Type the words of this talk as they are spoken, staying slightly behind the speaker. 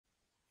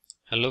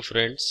Hello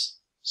friends.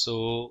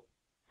 So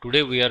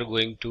today we are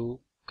going to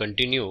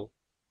continue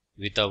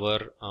with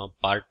our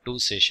part 2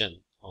 session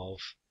of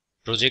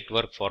project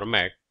work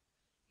format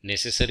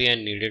necessary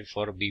and needed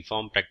for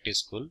Pharm practice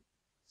school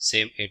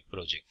Sem Viii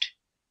project.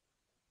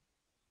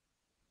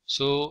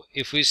 So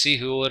if we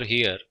see over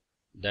here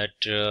that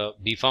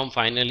Pharm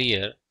final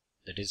year,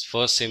 that is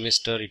first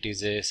semester, it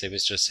is a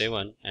semester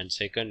 7 and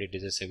second it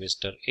is a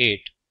semester 8,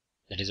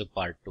 that is a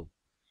part 2.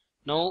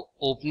 Now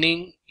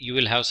opening you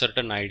will have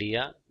certain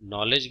idea,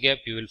 knowledge gap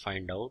you will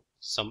find out,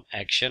 some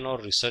action or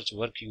research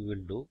work you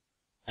will do,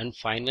 and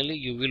finally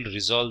you will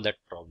resolve that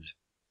problem.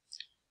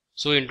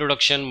 So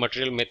introduction,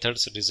 material,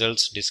 methods,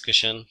 results,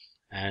 discussion,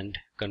 and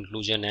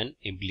conclusion and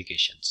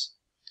implications.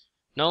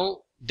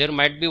 Now there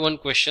might be one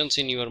questions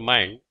in your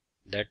mind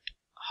that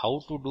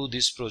how to do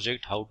this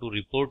project, how to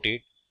report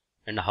it,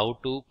 and how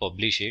to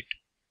publish it.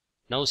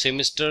 Now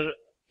semester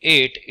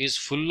 8 is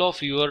full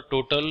of your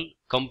total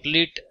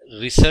complete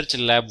research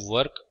lab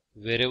work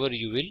wherever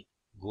you will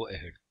go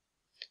ahead.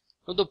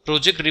 Now the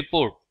project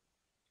report,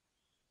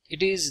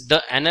 it is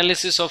the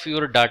analysis of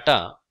your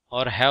data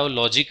or have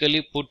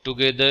logically put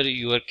together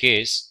your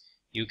case.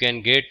 You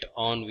can get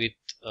on with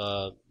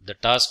the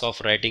task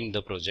of writing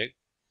the project.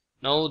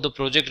 Now the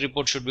project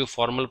report should be a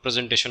formal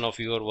presentation of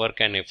your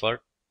work and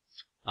effort,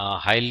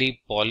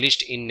 highly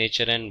polished in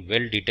nature and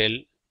well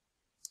detailed,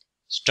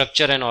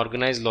 structure and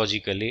organized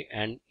logically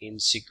and in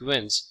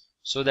sequence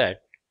so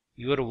that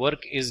your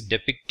work is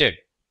depicted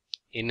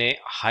in a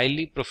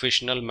highly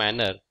professional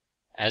manner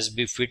as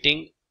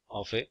befitting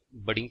of a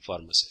budding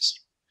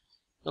pharmacist.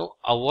 Now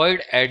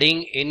avoid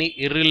adding any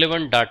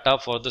irrelevant data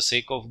for the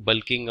sake of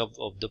bulking up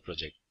of the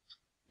project,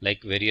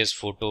 like various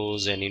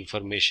photos and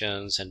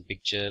informations and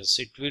pictures.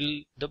 It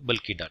will the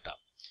bulky data.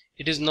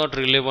 It is not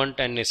relevant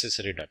and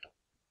necessary data.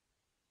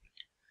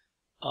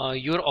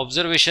 Your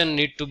observation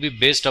need to be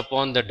based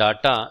upon the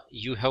data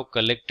you have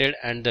collected,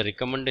 and the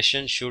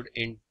recommendation should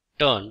in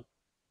turn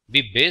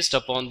be based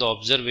upon the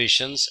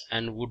observations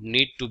and would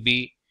need to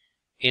be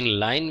in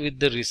line with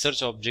the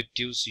research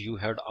objectives you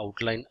had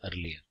outlined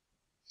earlier.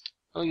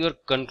 Now your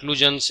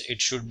conclusions,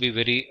 it should be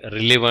very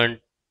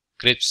relevant,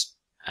 crisp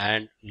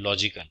and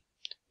logical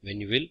when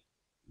you will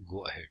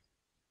go ahead.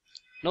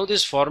 Now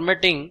this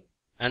formatting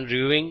and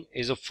reviewing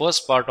is the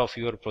first part of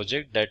your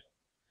project that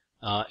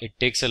it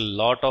takes a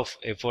lot of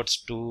efforts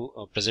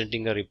to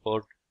presenting a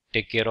report,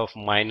 take care of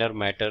minor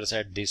matters,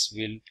 and this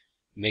will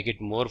make it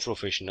more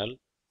professional.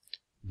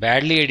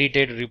 Badly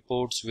edited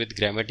reports with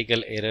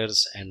grammatical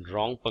errors and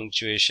wrong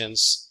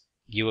punctuations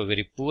give a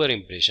very poor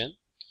impression.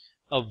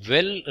 A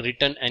well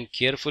written and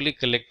carefully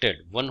collected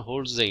one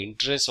holds the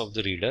interest of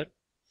the reader.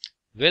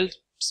 Well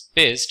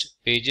spaced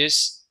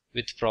pages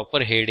with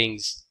proper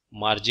headings,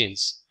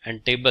 margins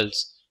and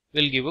tables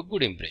will give a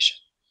good impression.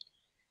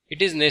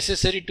 It is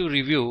necessary to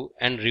review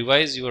and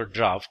revise your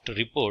draft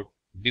report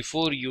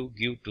before you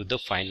give to the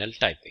final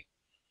typing.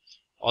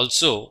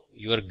 Also,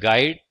 your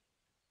guide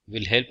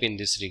will help in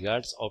this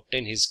regards.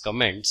 Obtain his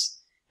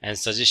comments and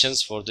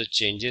suggestions for the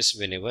changes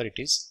whenever it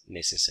is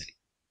necessary.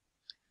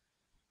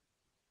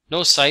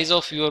 Now size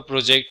of your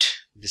project,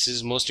 this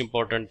is most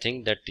important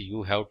thing that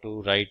you have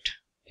to write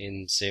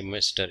in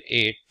semester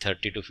 8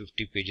 30 to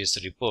 50 pages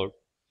report,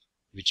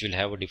 which will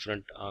have a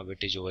different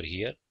weightage over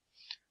here.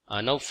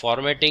 Now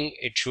formatting,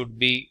 it should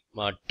be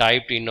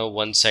typed in a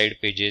one side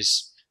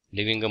pages,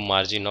 leaving a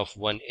margin of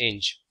 1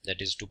 inch, that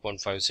is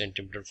 2.5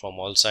 centimeter from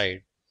all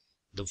side.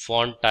 The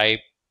font type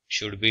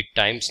should be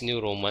Times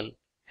New Roman,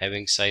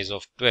 having size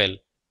of 12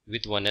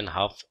 with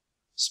 1.5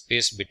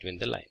 space between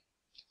the line.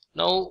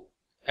 Now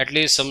at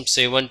least some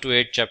 7 to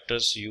 8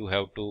 chapters you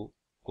have to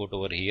quote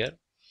over here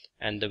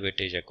and the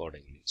weightage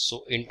accordingly.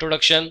 So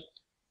introduction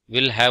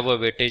will have a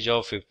weightage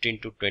of 15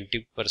 to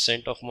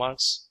 20% of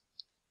marks.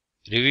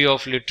 Review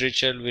of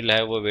literature will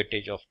have a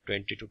weightage of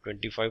 20 to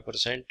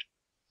 25%.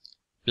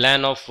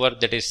 Plan of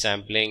work, that is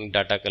sampling,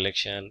 data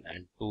collection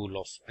and tool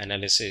of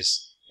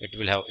analysis, it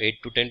will have 8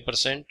 to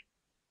 10%.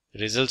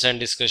 Results and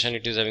discussion,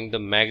 it is having the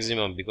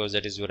maximum because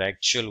that is your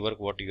actual work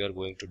what you are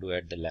going to do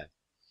at the lab.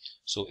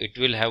 So it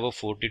will have a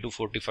 40 to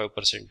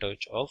 45%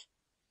 of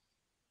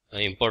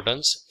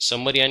importance.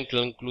 Summary and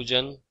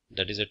conclusion,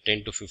 that is a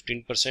 10 to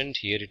 15%.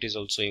 Here it is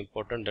also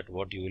important that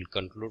what you will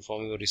conclude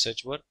from your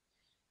research work.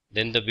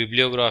 Then the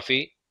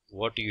bibliography,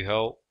 what you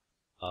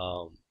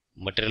have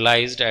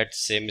materialized at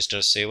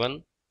semester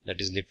 7, that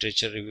is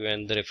literature review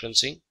and the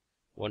referencing,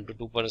 1 to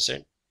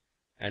 2%.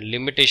 And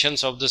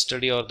limitations of the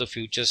study or the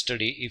future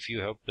study if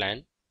you have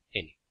planned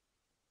any.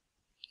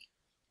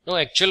 Now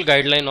actual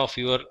guideline of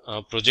your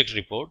project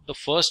report, the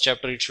first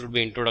chapter, it should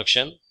be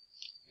introduction.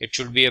 It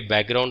should be a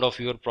background of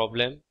your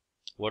problem,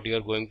 what you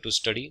are going to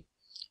study,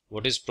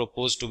 what is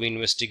proposed to be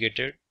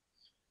investigated,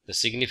 the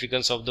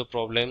significance of the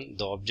problem,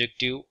 the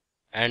objective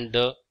and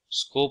the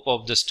scope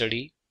of the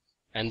study,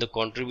 and the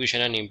contribution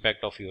and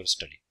impact of your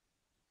study.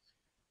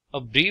 A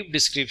brief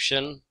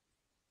description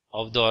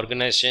of the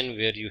organization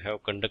where you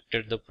have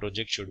conducted the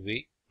project should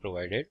be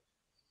provided.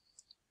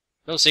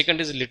 Now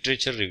second is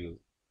literature review.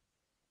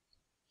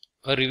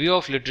 A review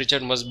of literature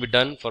must be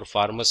done for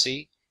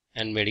pharmacy,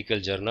 and medical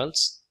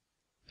journals,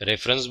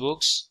 reference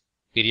books,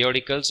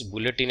 periodicals,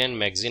 bulletin and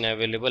magazine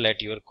available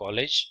at your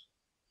college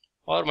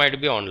or might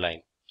be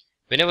online.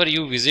 Whenever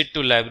you visit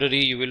to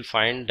library, you will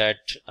find that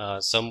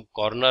some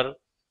corner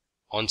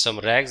on some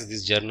racks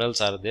these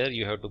journals are there.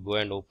 You have to go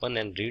and open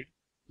and read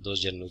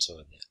those journals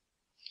over there.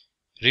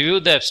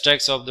 Review the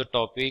abstracts of the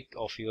topic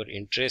of your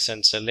interest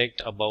and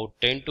select about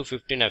 10 to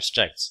 15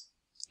 abstracts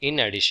in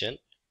addition,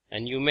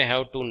 and you may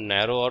have to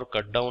narrow or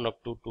cut down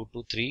up to 2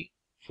 to 3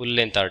 full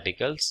length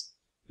articles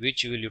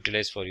which you will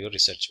utilize for your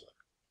research work.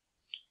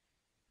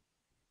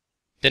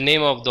 The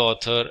name of the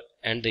author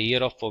and the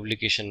year of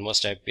publication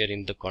must appear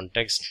in the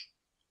context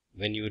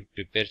when you will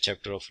prepare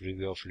chapter of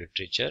review of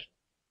literature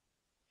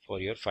for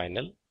your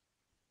final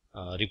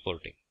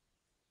reporting.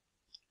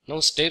 Now,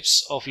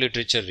 steps of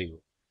literature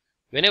review.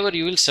 Whenever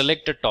you will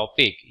select a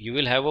topic, you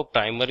will have a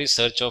primary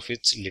search of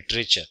its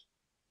literature,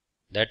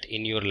 that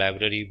in your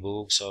library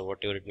books or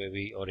whatever it may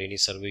be, or any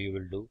survey you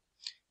will do.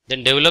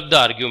 Then develop the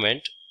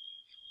argument.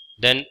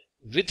 Then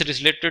with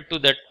related to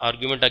that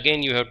argument,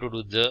 again you have to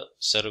do the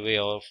survey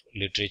of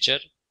literature.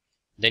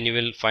 Then you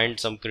will find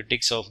some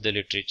critics of the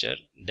literature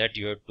that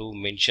you have to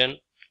mention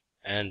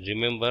and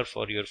remember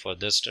for your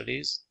further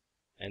studies,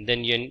 and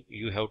then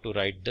you have to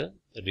write the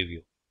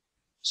review.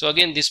 So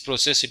again, this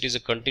process, it is a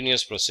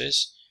continuous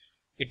process.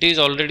 It is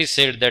already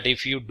said that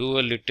if you do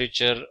a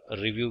literature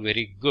review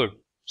very good,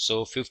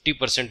 so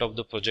 50% of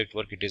the project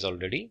work it is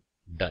already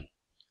done.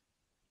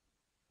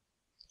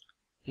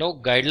 Now,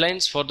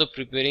 guidelines for the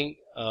preparing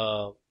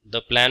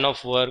the plan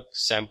of work,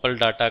 sample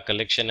data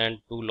collection and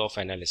tool of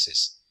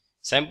analysis.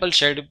 Sample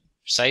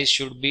size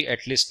should be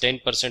at least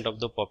 10% of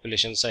the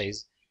population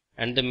size,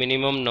 and the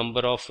minimum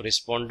number of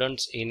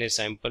respondents in a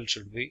sample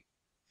should be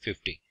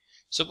 50.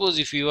 Suppose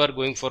if you are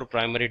going for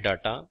primary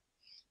data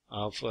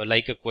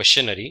like a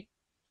questionnaire,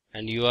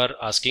 and you are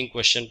asking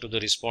question to the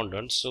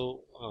respondents,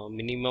 so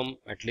minimum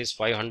at least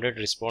 500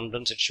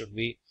 respondents it should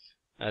be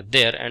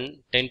there,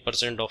 and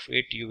 10% of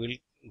it you will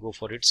go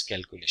for its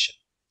calculation.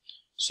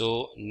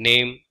 So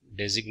name,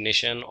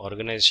 designation,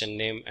 organization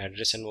name,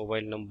 address and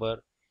mobile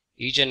number,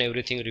 each and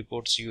everything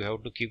reports you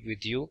have to keep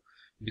with you,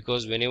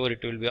 because whenever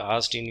it will be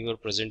asked in your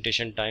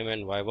presentation time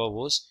and viva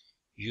voce,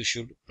 you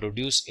should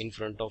produce in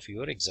front of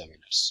your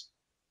examiners.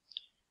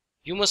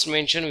 You must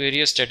mention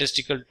various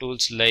statistical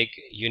tools like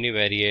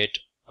univariate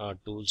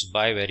tools,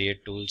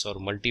 bivariate tools, or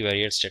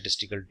multivariate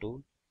statistical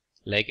tool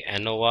like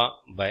ANOVA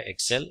by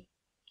Excel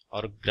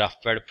or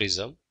GraphPad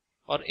Prism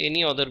or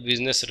any other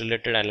business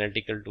related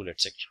analytical tool,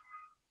 etc.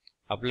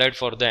 applied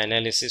for the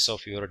analysis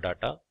of your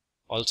data.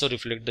 Also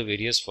reflect the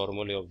various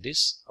formulae of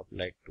these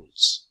applied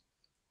tools.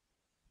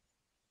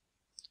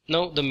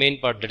 Now the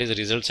main part, that is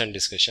results and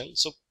discussion.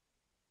 So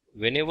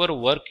whenever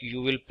work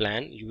you will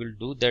plan, you will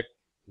do that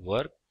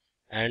work,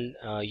 and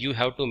you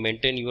have to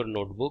maintain your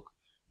notebook.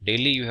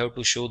 Daily you have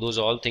to show those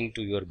all things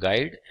to your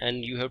guide,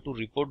 and you have to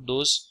report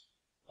those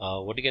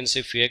what you can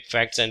say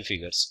facts and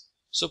figures.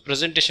 So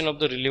presentation of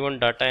the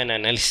relevant data and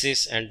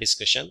analysis and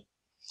discussion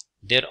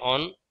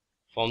thereon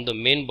form the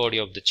main body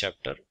of the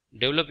chapter.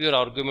 Develop your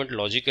argument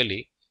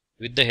logically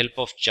with the help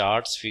of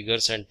charts,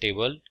 figures and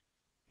table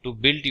to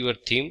build your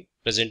theme,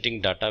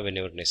 presenting data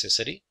whenever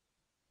necessary.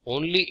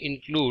 Only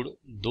include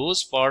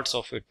those parts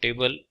of a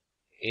table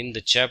in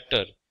the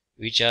chapter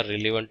which are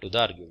relevant to the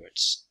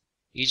arguments.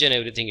 Each and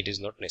everything it is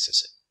not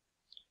necessary.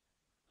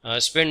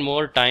 Spend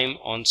more time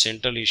on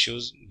central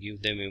issues,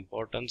 give them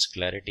importance,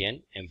 clarity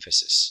and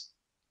emphasis.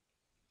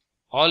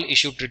 All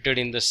issues treated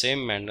in the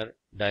same manner,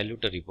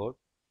 dilute a report.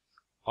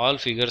 All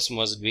figures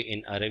must be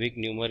in Arabic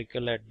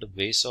numerical at the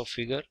base of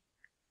figure,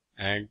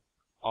 and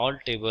all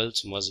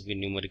tables must be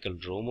numerical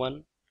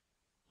Roman,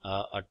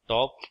 a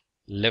top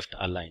left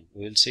aligned.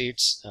 We will see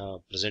its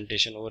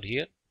presentation over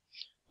here.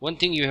 One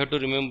thing you have to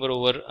remember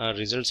over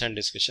results and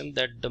discussion,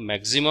 that the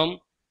maximum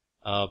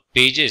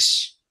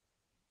pages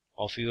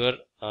of your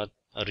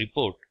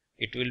report,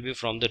 it will be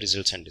from the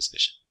results and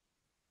discussion.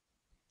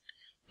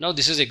 Now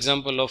this is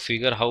example of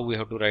figure, how we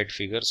have to write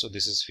figure. So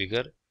this is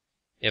figure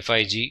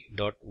FIG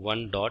dot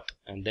 1 dot,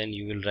 and then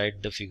you will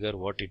write the figure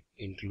what it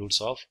includes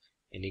of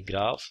any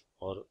graph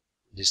or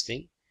this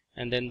thing,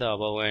 and then the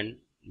above and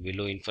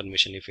below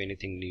information if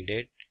anything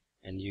needed,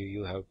 and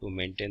you have to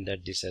maintain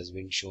that this has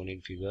been shown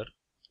in figure.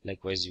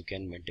 Likewise you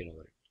can maintain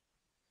over it.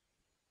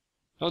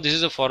 Now this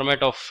is a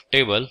format of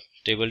table.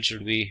 Table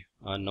should be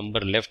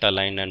number left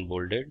aligned and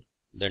bolded,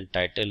 then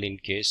title in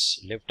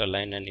case left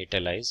aligned and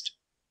italicized,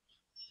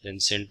 then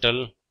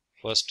central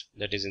first,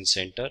 that is in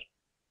center,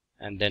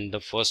 and then the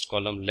first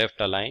column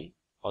left aligned,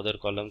 other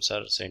columns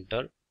are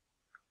centered.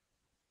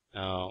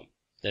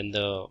 Then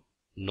the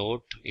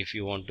note if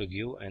you want to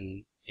give,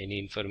 and any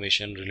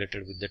information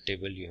related with the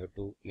table you have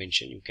to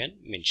mention, you can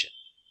mention.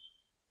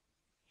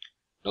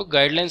 Now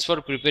guidelines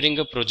for preparing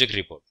a project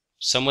report,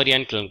 summary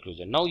and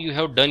conclusion. Now you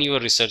have done your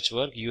research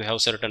work, you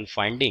have certain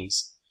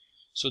findings.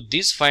 So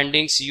these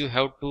findings you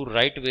have to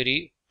write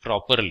very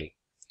properly.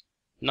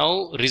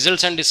 Now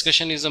results and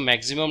discussion is a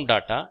maximum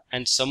data,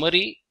 and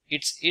summary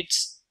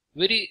it's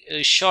very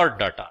short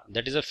data,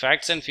 that is the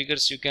facts and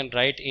figures you can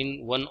write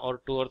in 1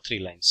 or 2 or 3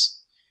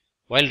 lines.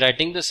 While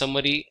writing the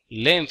summary,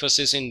 lay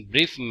emphasis in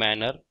brief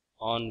manner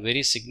on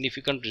very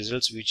significant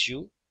results which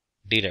you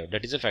derive,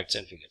 that is the facts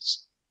and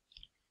figures.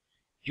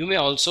 You may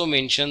also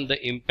mention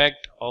the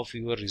impact of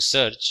your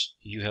research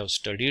you have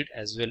studied,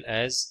 as well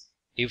as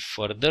if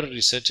further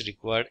research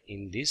required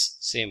in this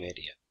same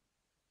area.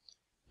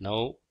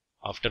 Now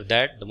after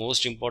that, the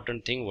most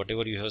important thing,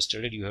 whatever you have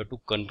studied, you have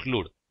to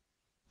conclude.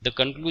 The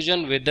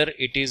conclusion, whether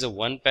it is a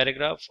one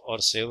paragraph or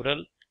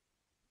several,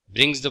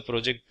 brings the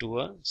project to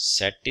a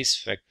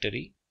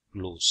satisfactory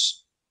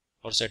close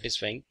or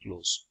satisfying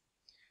close.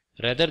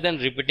 Rather than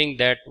repeating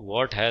that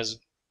what has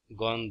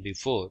gone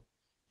before,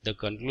 the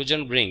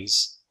conclusion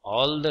brings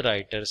all the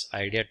writer's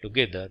idea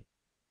together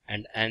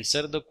and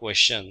answer the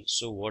question,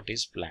 so what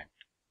is planned.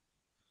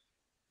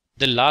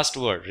 The last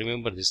word,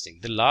 remember this thing,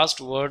 the last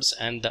words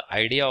and the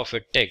idea of a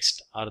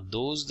text are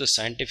those the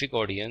scientific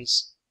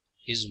audience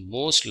is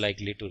most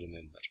likely to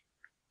remember.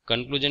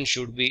 Conclusion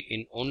should be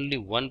in only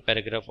one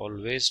paragraph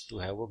always to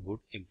have a good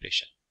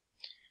impression.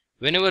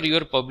 Whenever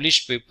your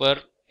published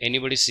paper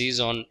anybody sees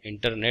on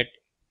internet,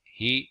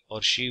 he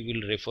or she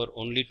will refer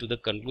only to the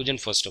conclusion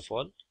first of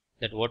all,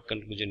 that what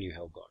conclusion you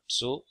have got.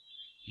 So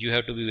you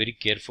have to be very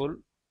careful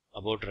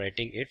about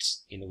writing it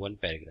in one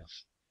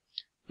paragraph.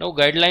 Now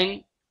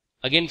guideline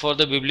again for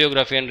the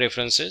bibliography and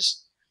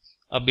references.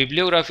 A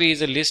bibliography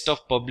is a list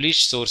of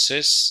published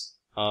sources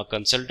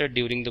consulted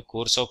during the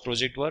course of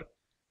project work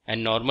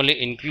and normally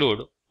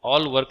include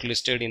all work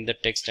listed in the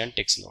text and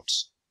text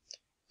notes.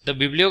 The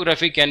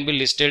bibliography can be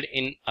listed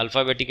in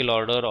alphabetical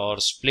order or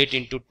split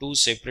into two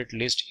separate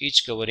lists,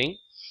 each covering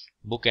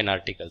book and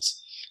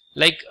articles.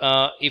 Like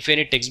if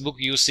any textbook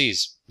you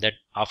sees that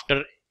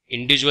after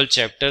individual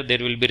chapter there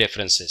will be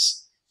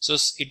references, so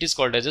it is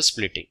called as a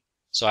splitting.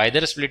 So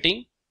either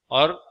splitting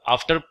or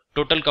after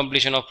total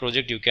completion of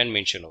project you can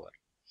mention over.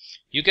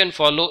 You can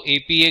follow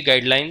APA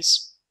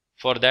guidelines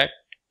for that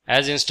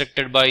as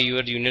instructed by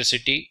your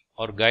university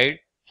or guide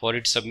for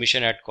its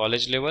submission at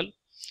college level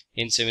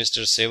in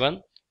semester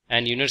 7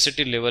 and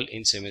university level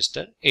in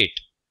semester 8.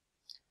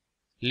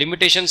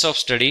 Limitations of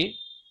study.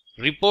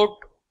 Report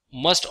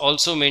must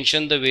also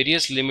mention the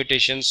various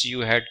limitations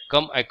you had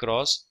come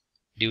across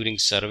during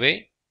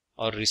survey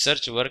or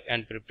research work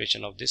and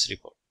preparation of this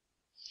report.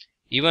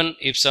 Even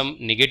if some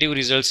negative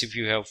results if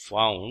you have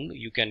found,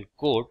 you can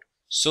quote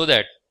so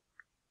that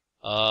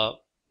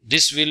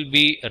this will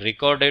be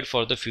recorded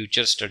for the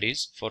future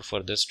studies for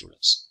further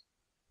students.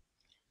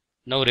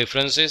 Now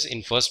references,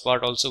 in first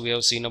part also we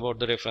have seen about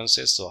the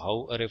references. So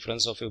how a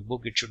reference of a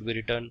book it should be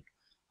written,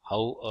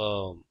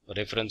 how a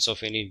reference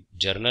of any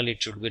journal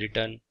it should be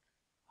written,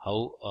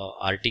 how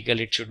article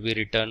it should be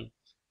written.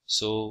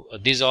 So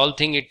these all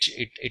thing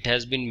it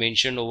has been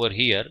mentioned over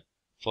here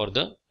for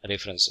the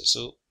references.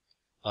 So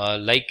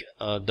like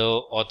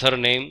the author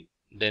name,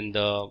 then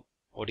the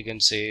what you can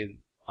say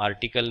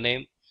article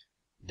name,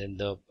 then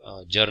the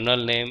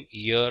journal name,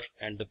 year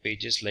and the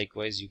pages,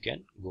 likewise you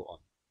can go on.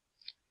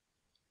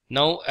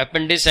 Now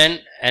appendix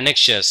and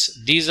annexures,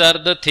 these are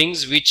the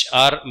things which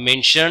are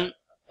mentioned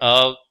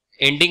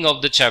ending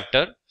of the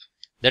chapter.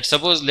 That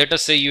suppose let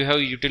us say you have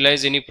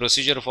utilized any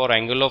procedure for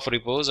angle of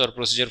repose or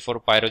procedure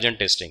for pyrogen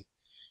testing.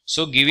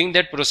 So giving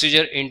that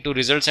procedure into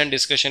results and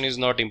discussion is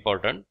not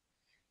important.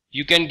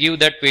 You can give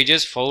that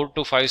pages 4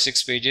 to 5,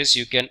 6 pages.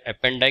 You can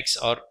appendix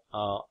or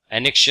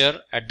annexure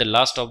at the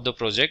last of the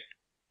project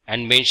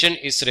and mention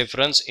its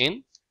reference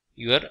in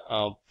your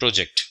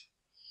project.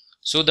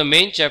 So the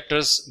main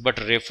chapters but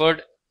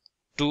referred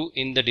to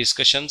in the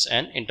discussions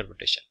and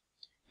interpretation.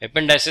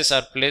 Appendices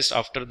are placed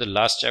after the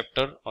last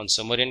chapter on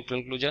summary and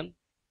conclusion.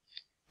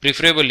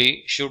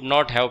 Preferably should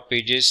not have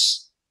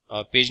pages,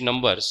 page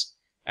numbers,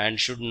 and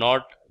should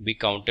not be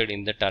counted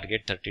in the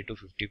target 30 to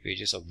 50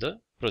 pages of the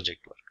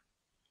project work.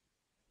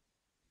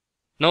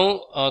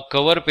 Now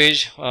cover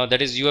page, that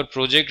is your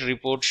project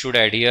report should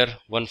adhere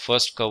one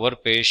first cover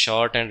page,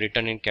 short and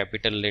written in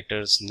capital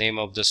letters, name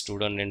of the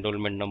student,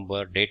 enrollment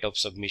number, date of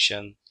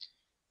submission.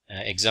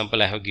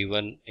 Example I have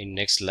given in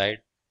next slide.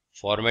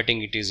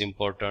 Formatting it is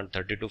important,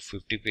 30 to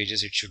 50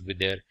 pages it should be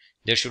there.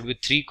 There should be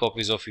 3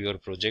 copies of your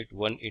project.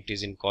 One it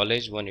is in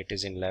college, one it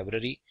is in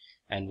library,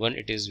 and one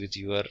it is with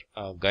your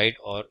guide,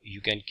 or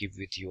you can keep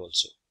with you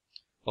also.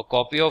 A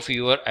copy of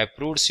your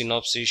approved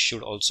synopsis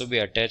should also be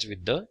attached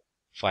with the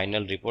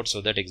final report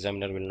so that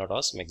examiner will not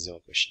ask maximum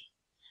question.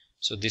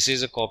 So this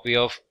is a copy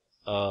of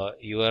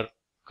your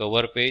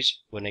cover page,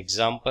 one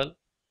example,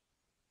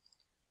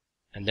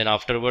 and then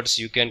afterwards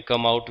you can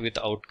come out with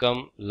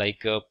outcome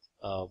like a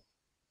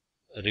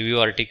review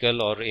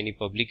article or any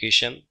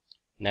publication,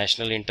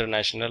 national,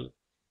 international.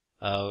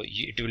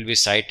 It will be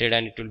cited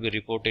and it will be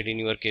reported in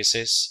your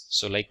cases.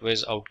 So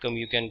likewise outcome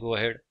you can go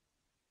ahead.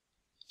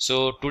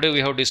 So today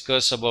we have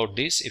discussed about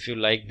this. If you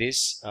like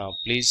this,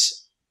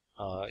 please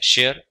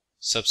share,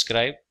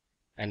 subscribe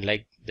and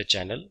like the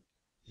channel.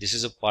 This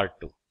is a part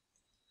 2.